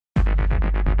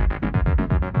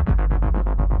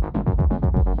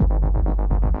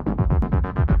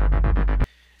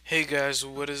Hey guys,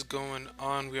 what is going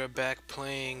on? We are back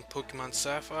playing Pokemon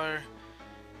Sapphire,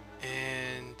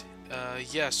 and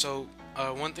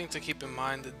one thing to keep in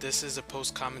mind that this is a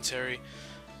post commentary,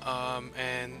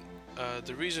 and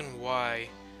the reason why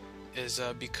is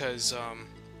because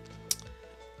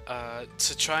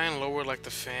to try and lower like the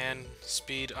fan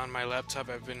speed on my laptop,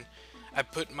 I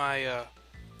put my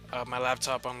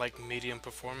laptop on like medium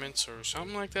performance or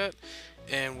something like that,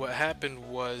 and what happened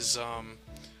was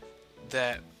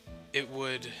that it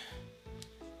would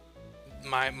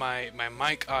my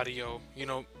mic audio,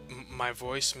 my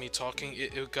voice, me talking,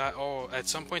 it got at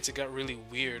some points it got really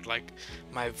weird. Like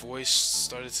my voice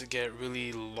started to get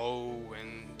really low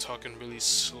and talking really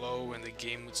slow, and the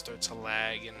game would start to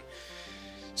lag. And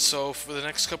so for the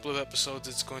next couple of episodes,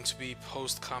 it's going to be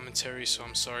post commentary. So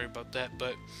I'm sorry about that.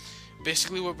 But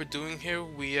basically, what we're doing here,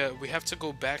 we have to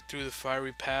go back through the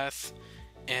fiery path,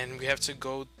 and we have to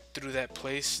go through that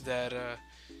place that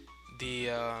the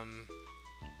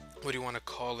what do you want to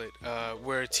call it,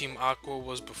 where Team Aqua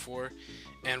was before,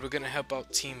 and we're gonna help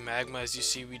out Team Magma. As you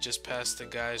see, we just passed the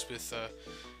guys with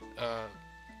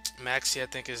Maxi, I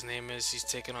think his name is. He's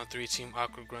taking on 3 Team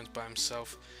Aqua grunts by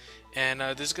himself, and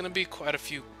there's gonna be quite a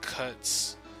few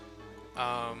cuts.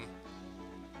 Um,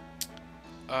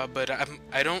 but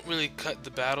I don't really cut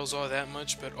the battles all that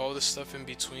much, but all the stuff in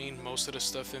between, most of the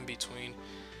stuff in between,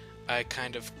 I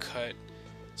kind of cut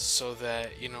so that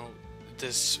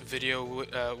this video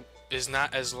is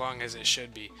not as long as it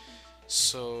should be.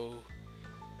 So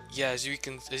yeah, as you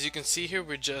can see here,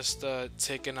 we're just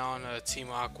taking on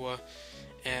Team Aqua,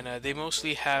 and they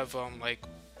mostly have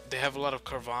they have a lot of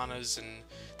Carvanas, and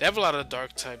they have a lot of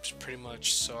dark types pretty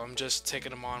much. So I'm just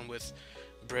taking them on with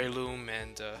Breloom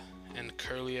and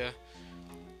Curlia,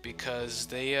 because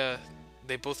they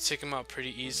both take him out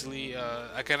pretty easily.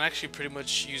 I can actually pretty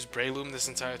much use Breloom this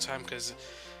entire time, because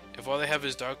if all they have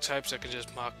is dark types, I can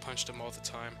just Mach Punch them all the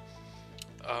time.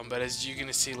 But as you're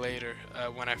gonna see later,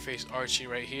 when I face Archie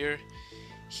right here,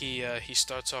 he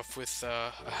starts off with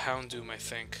a Houndoom, I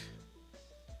think.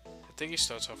 I think he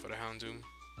starts off with a Houndoom.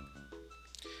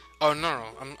 Oh no,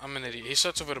 I'm an idiot. He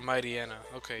starts off with a Mightyena.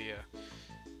 Okay, yeah.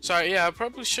 Sorry, yeah, I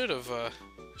probably should have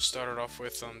started off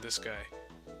with this guy,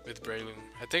 with Breloom.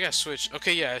 I think I switched.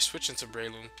 Okay, yeah, I switched into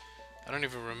Breloom. I don't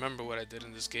even remember what I did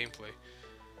in this gameplay.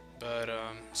 But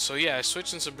so yeah, I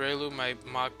switched into Breloom. I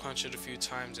Mach Punch it a few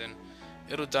times, and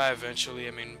it'll die eventually.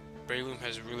 I mean, Breloom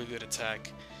has a really good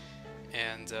attack,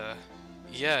 and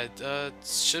yeah, it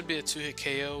should be a 2-hit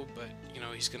KO. But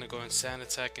he's gonna go in Sand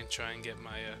Attack and try and get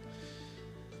my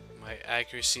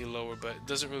accuracy lower. But it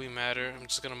doesn't really matter. I'm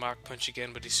just gonna Mach Punch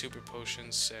again, but he's Super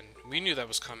Potions, and we knew that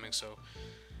was coming. So,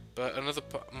 but another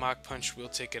Mach Punch will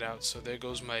take it out. So there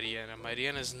goes Mightyena.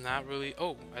 Mightyena is not really.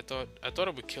 Oh, I thought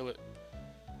it would kill it.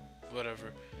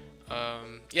 Whatever.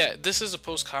 Yeah, this is a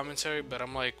post commentary, but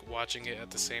I'm like watching it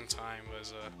at the same time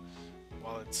as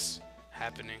while it's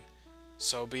happening.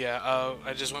 So, but yeah,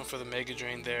 I just went for the Mega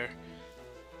Drain there.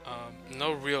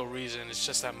 No real reason. It's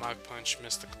just that Mach Punch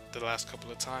missed the last couple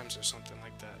of times or something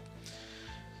like that.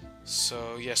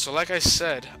 So yeah, so like I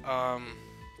said,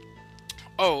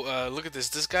 look at this.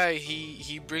 This guy,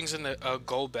 he brings in a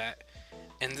Golbat,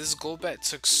 and this Golbat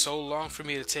took so long for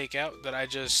me to take out that I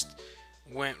just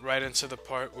went right into the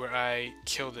part where I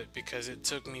killed it, because it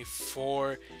took me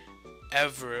forever.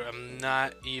 I'm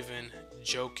not even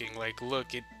joking. Like,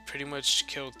 look, it pretty much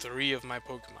killed 3 of my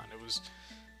Pokemon.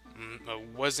 I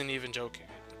wasn't even joking.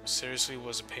 It seriously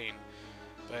was a pain.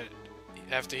 But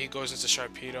after he goes into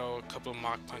Sharpedo, a couple of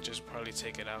Mach Punches will probably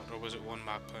take it out. Or was it 1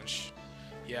 Mach Punch?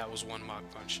 Yeah, it was 1 Mach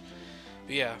Punch.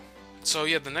 But yeah. So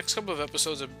yeah, the next couple of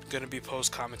episodes are gonna be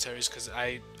post commentaries, because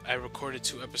I recorded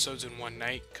 2 episodes in one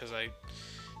night, because I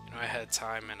had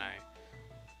time, and I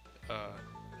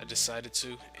decided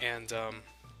to. And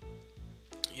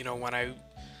when I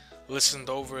listened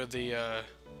over the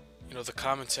the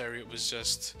commentary, it was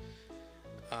just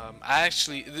I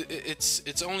actually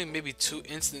it's only maybe 2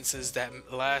 instances that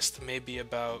last maybe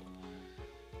about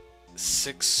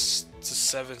 6 to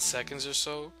 7 seconds or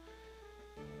so.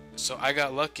 So I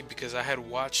got lucky, because I had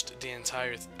watched the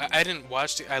entire. I didn't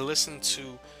watch it. I listened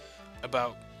to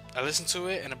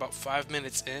it, and about 5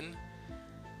 minutes in,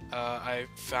 I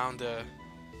found the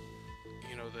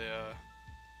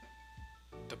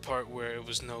part where it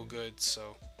was no good.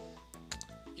 So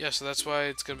yeah, so that's why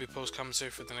it's gonna be post commentary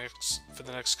for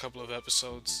the next couple of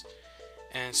episodes.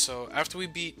 And so after we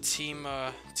beat Team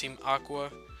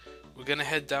Aqua, we're gonna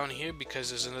head down here, because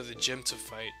there's another gym to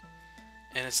fight,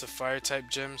 and it's a fire type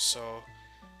gym. So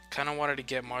kind of wanted to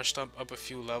get marched up a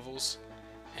few levels,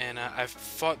 and I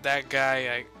fought that guy.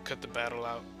 I cut the battle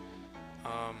out.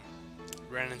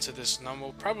 ran into this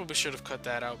numble. Probably should have cut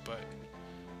that out, but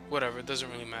whatever, it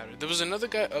doesn't really matter. There was another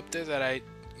guy up there that I,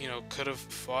 could have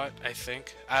fought, I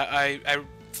think. I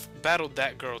battled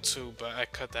that girl too, but I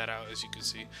cut that out, as you can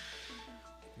see.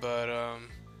 But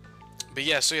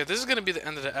yeah, so yeah, this is gonna be the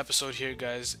end of the episode here,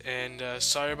 guys, and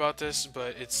sorry about this,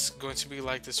 but it's going to be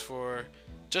like this for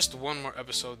just one more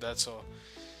episode, that's all.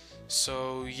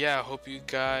 So yeah, I hope you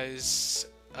guys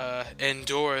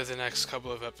endure the next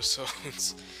couple of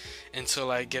episodes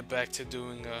until I get back to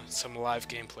doing some live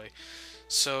gameplay.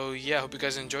 So yeah, I hope you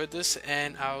guys enjoyed this,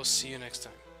 and I'll see you next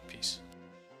time. Peace.